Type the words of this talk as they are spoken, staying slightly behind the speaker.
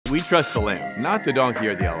We trust the lamb, not the donkey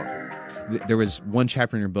or the elephant. There was one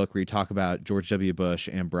chapter in your book where you talk about George W. Bush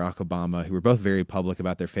and Barack Obama, who were both very public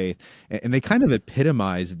about their faith, and they kind of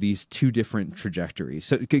epitomize these two different trajectories.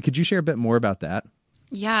 So could you share a bit more about that?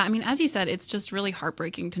 Yeah, I mean, as you said, it's just really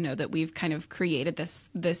heartbreaking to know that we've kind of created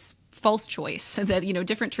this false choice that,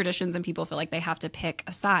 different traditions and people feel like they have to pick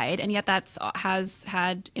a side. And yet that's has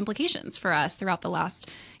had implications for us throughout the last,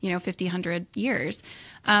 50, 100 years.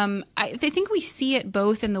 I think we see it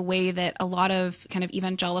both in the way that a lot of kind of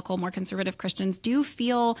evangelical, more conservative Christians do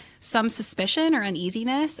feel some suspicion or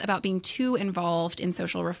uneasiness about being too involved in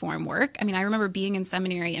social reform work. I mean, I remember being in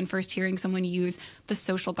seminary and first hearing someone use the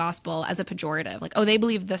social gospel as a pejorative, like, oh, they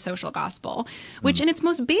believe the social gospel, which in its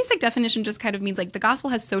most basic definition just kind of means like the gospel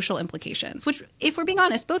has social implications, which, if we're being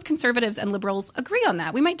honest, both conservatives and liberals agree on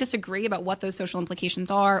that. We might disagree about what those social implications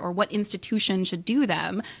are or what institution should do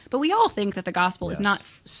them, but we all think that the gospel is not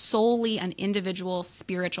solely an individual,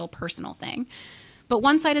 spiritual, personal thing. But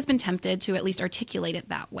one side has been tempted to at least articulate it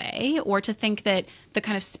that way, or to think that the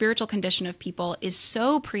kind of spiritual condition of people is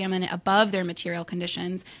so preeminent above their material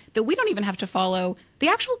conditions that we don't even have to follow the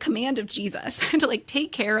actual command of Jesus to like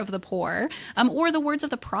take care of the poor, or the words of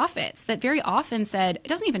the prophets that very often said, it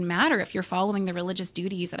doesn't even matter if you're following the religious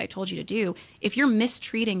duties that I told you to do. If you're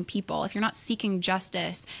mistreating people, if you're not seeking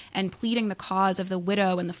justice and pleading the cause of the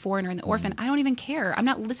widow and the foreigner and the orphan, I don't even care. I'm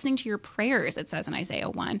not listening to your prayers, it says in Isaiah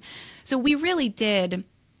 1. So we really did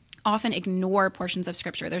often ignore portions of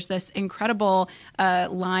Scripture. There's this incredible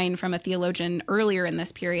line from a theologian earlier in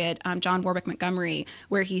this period, John Warwick Montgomery,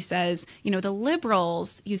 where he says, the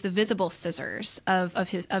liberals use the visible scissors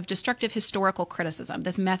of destructive historical criticism,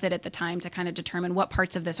 this method at the time to kind of determine what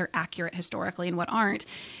parts of this are accurate historically and what aren't.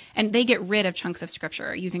 And they get rid of chunks of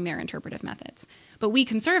Scripture using their interpretive methods. But we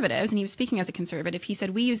conservatives, and he was speaking as a conservative, he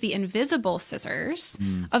said we use the invisible scissors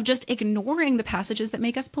of just ignoring the passages that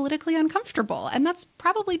make us politically uncomfortable. And that's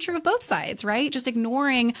probably true of both sides, right? Just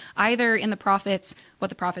ignoring either in the prophets what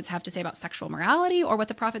the prophets have to say about sexual morality or what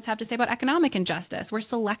the prophets have to say about economic injustice. We're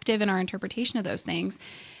selective in our interpretation of those things.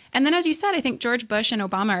 And then, as you said, I think George Bush and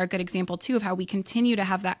Obama are a good example, too, of how we continue to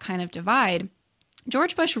have that kind of divide.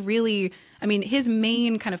 George Bush really, his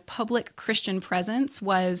main kind of public Christian presence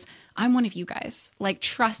was, I'm one of you guys. Like,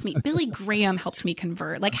 trust me. Billy Graham helped me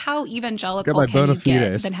convert. Like, how evangelical can you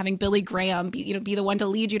get than having Billy Graham be the one to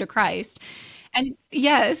lead you to Christ? And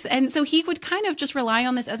yes, and so he would kind of just rely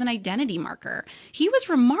on this as an identity marker. He was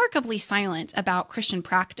remarkably silent about Christian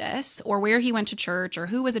practice or where he went to church or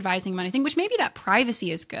who was advising him on anything, which maybe that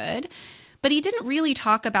privacy is good. But he didn't really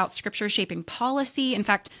talk about Scripture shaping policy. In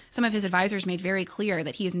fact, some of his advisors made very clear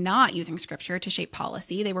that he is not using Scripture to shape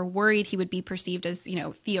policy. They were worried he would be perceived as,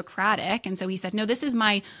 theocratic. And so he said, no, this is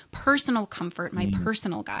my personal comfort, my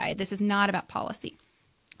personal guide. This is not about policy.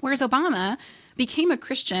 Whereas Obama became a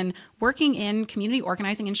Christian working in community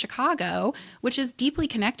organizing in Chicago, which is deeply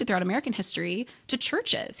connected throughout American history to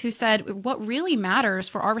churches who said what really matters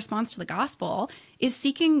for our response to the gospel is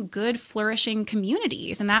seeking good, flourishing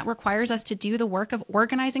communities. And that requires us to do the work of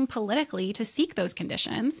organizing politically to seek those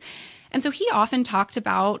conditions. And so he often talked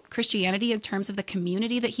about Christianity in terms of the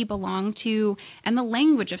community that he belonged to and the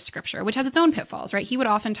language of Scripture, which has its own pitfalls, right? He would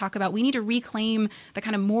often talk about we need to reclaim the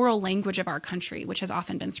kind of moral language of our country, which has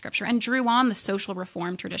often been Scripture, and drew on the social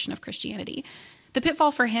reform tradition of Christianity. The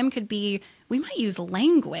pitfall for him could be we might use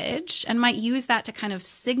language and might use that to kind of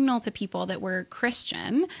signal to people that we're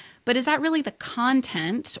Christian, but is that really the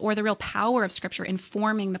content or the real power of Scripture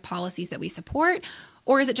informing the policies that we support?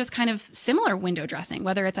 Or is it just kind of similar window dressing,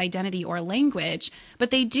 whether it's identity or language? But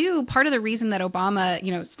they do, part of the reason that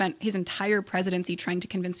Obama, spent his entire presidency trying to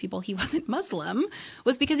convince people he wasn't Muslim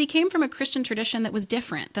was because he came from a Christian tradition that was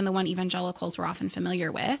different than the one evangelicals were often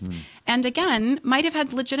familiar with. And again, might have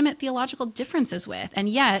had legitimate theological differences with. And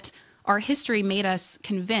yet, our history made us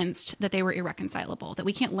convinced that they were irreconcilable, that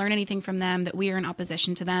we can't learn anything from them, that we are in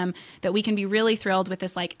opposition to them, that we can be really thrilled with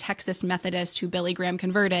this like Texas Methodist who Billy Graham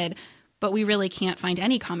converted, but we really can't find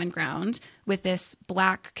any common ground with this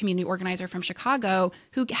Black community organizer from Chicago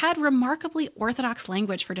who had remarkably orthodox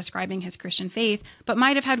language for describing his Christian faith, but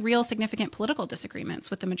might have had real significant political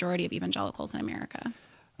disagreements with the majority of evangelicals in America.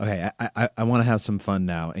 Okay, I want to have some fun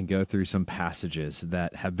now and go through some passages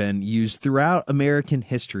that have been used throughout American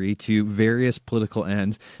history to various political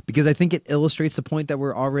ends, because I think it illustrates the point that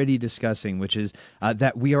we're already discussing, which is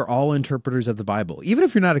that we are all interpreters of the Bible. Even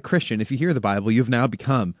if you're not a Christian, if you hear the Bible, you've now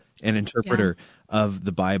become an interpreter of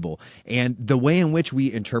the Bible. And the way in which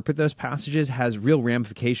we interpret those passages has real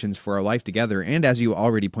ramifications for our life together. And as you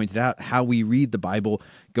already pointed out, how we read the Bible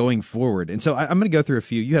going forward. And so I'm going to go through a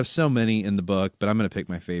few. You have so many in the book, but I'm going to pick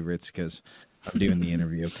my favorites because of doing the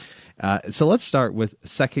interview. So let's start with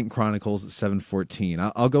 2 Chronicles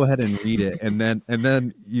 7:14. I'll go ahead and read it, and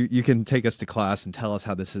then you can take us to class and tell us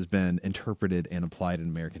how this has been interpreted and applied in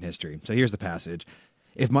American history. So here's the passage.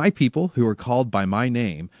 If my people who are called by my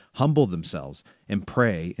name humble themselves and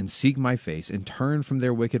pray and seek my face and turn from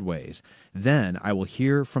their wicked ways, then I will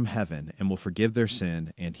hear from heaven and will forgive their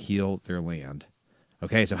sin and heal their land.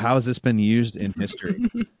 Okay, so how has this been used in history?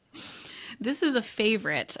 This is a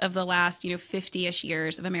favorite of the last, 50-ish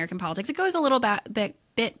years of American politics. It goes a little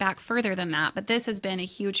bit back further than that, but this has been a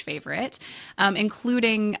huge favorite,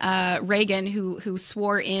 including Reagan, who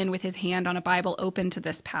swore in with his hand on a Bible open to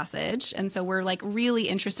this passage. And so we're like really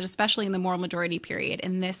interested, especially in the moral majority period,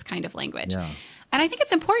 in this kind of language. Yeah. And I think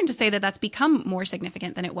it's important to say that that's become more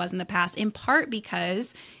significant than it was in the past, in part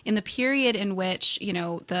because in the period in which,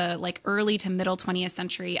 the like early to middle 20th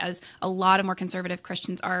century, as a lot of more conservative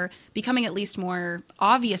Christians are becoming at least more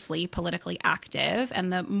obviously politically active,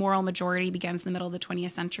 and the moral majority begins in the middle of the 20th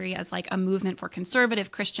century as like a movement for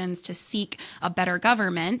conservative Christians to seek a better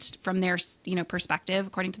government from their, perspective,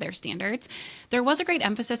 according to their standards, there was a great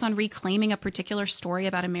emphasis on reclaiming a particular story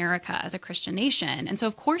about America as a Christian nation. And so,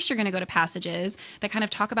 of course, you're going to go to passages that kind of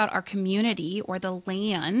talk about our community or the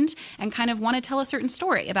land and kind of want to tell a certain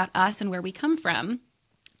story about us and where we come from.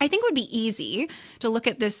 I think it would be easy to look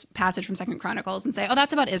at this passage from 2 Chronicles and say, oh,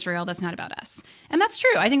 that's about Israel, that's not about us. And that's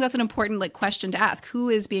true. I think that's an important question to ask. Who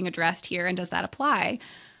is being addressed here, and does that apply?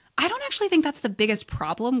 I don't actually think that's the biggest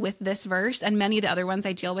problem with this verse and many of the other ones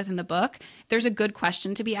I deal with in the book. There's a good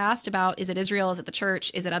question to be asked about, is it Israel? Is it the church?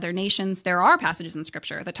 Is it other nations? There are passages in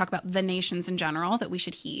Scripture that talk about the nations in general that we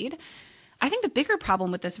should heed. I think the bigger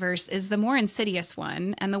problem with this verse is the more insidious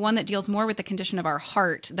one, and the one that deals more with the condition of our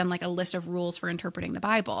heart than like a list of rules for interpreting the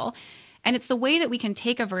Bible. And it's the way that we can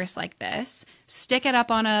take a verse like this, stick it up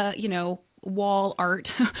on a, wall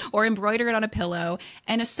art or embroider it on a pillow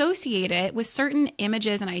and associate it with certain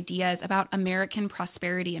images and ideas about American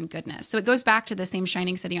prosperity and goodness. So it goes back to the same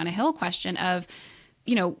shining city on a hill question of,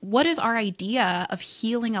 what is our idea of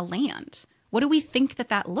healing a land? What do we think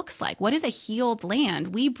that looks like? What is a healed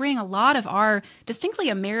land? We bring a lot of our distinctly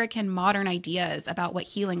American modern ideas about what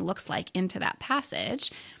healing looks like into that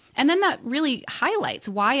passage. And then that really highlights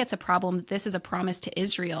why it's a problem that this is a promise to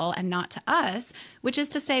Israel and not to us, which is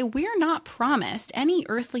to say we're not promised, any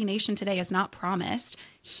earthly nation today is not promised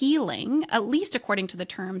healing, at least according to the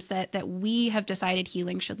terms that we have decided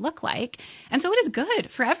healing should look like. And so it is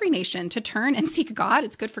good for every nation to turn and seek God.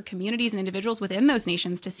 It's good for communities and individuals within those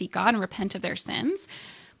nations to seek God and repent of their sins.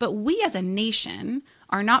 But we as a nation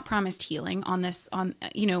are not promised healing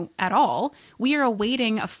at all. We are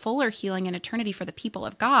awaiting a fuller healing in eternity for the people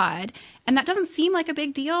of God. And that doesn't seem like a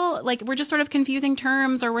big deal. Like we're just sort of confusing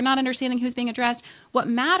terms or we're not understanding who's being addressed. What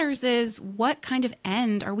matters is what kind of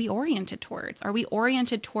end are we oriented towards? Are we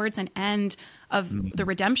oriented towards an end of the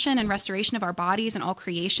redemption and restoration of our bodies and all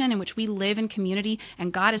creation in which we live in community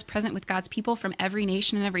and God is present with God's people from every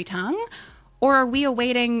nation and every tongue? Or are we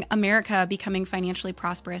awaiting America becoming financially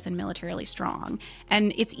prosperous and militarily strong?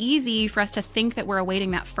 And it's easy for us to think that we're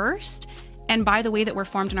awaiting that first. And by the way that we're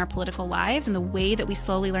formed in our political lives and the way that we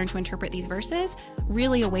slowly learn to interpret these verses,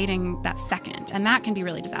 really awaiting that second. And that can be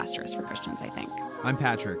really disastrous for Christians, I think. I'm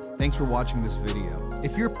Patrick. Thanks for watching this video.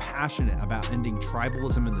 If you're passionate about ending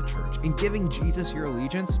tribalism in the church and giving Jesus your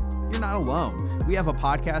allegiance, you're not alone. We have a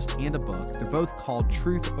podcast and a book. They're both called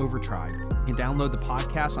Truth Over Tribe. You can download the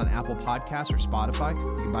podcast on Apple Podcasts or Spotify.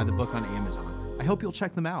 You can buy the book on Amazon. I hope you'll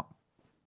check them out.